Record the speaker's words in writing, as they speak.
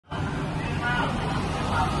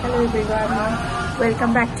Hello everyone,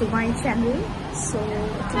 welcome back to my channel. So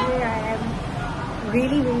today I am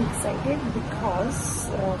really very excited because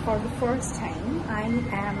for the first time I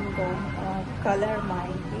am going to color my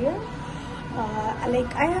hair.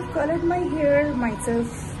 Like I have colored my hair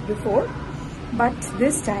myself before, but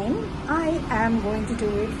this time I am going to do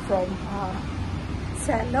it from a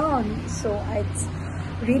salon. So it's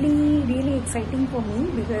really exciting for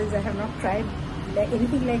me because I have not tried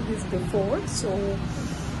anything like this before. So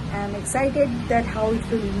I'm excited that how it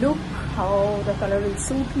will look, how the color will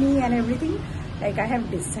suit me and everything. Like I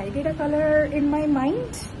have decided a color in my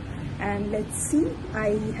mind, and let's see.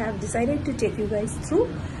 I have decided to take you guys through.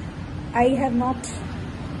 I have not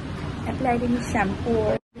applied any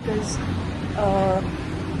shampoo because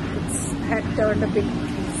it's had turned a bit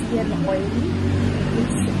greasy and oily.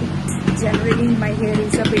 Generally my hair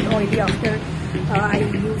is a bit oily after I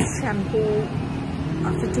use shampoo.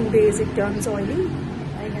 After 2 days it turns oily.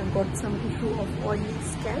 I have got some issue of oily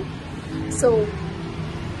scalp. So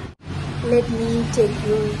let me take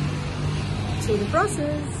you through the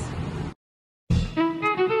process.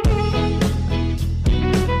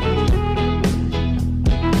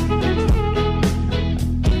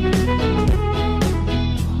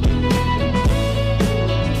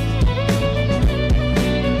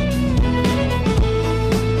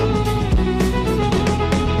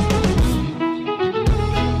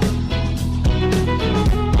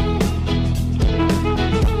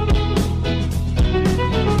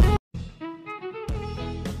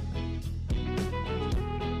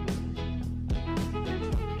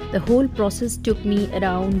 The whole process took me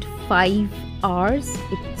around 5 hours.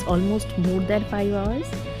 It's almost more than 5 hours.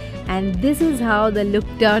 And this is how the look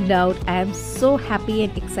turned out. I am so happy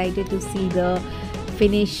and excited to see the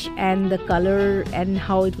finish and the color and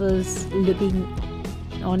how it was looking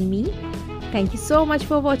on me. Thank you so much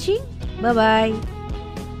for watching. Bye bye.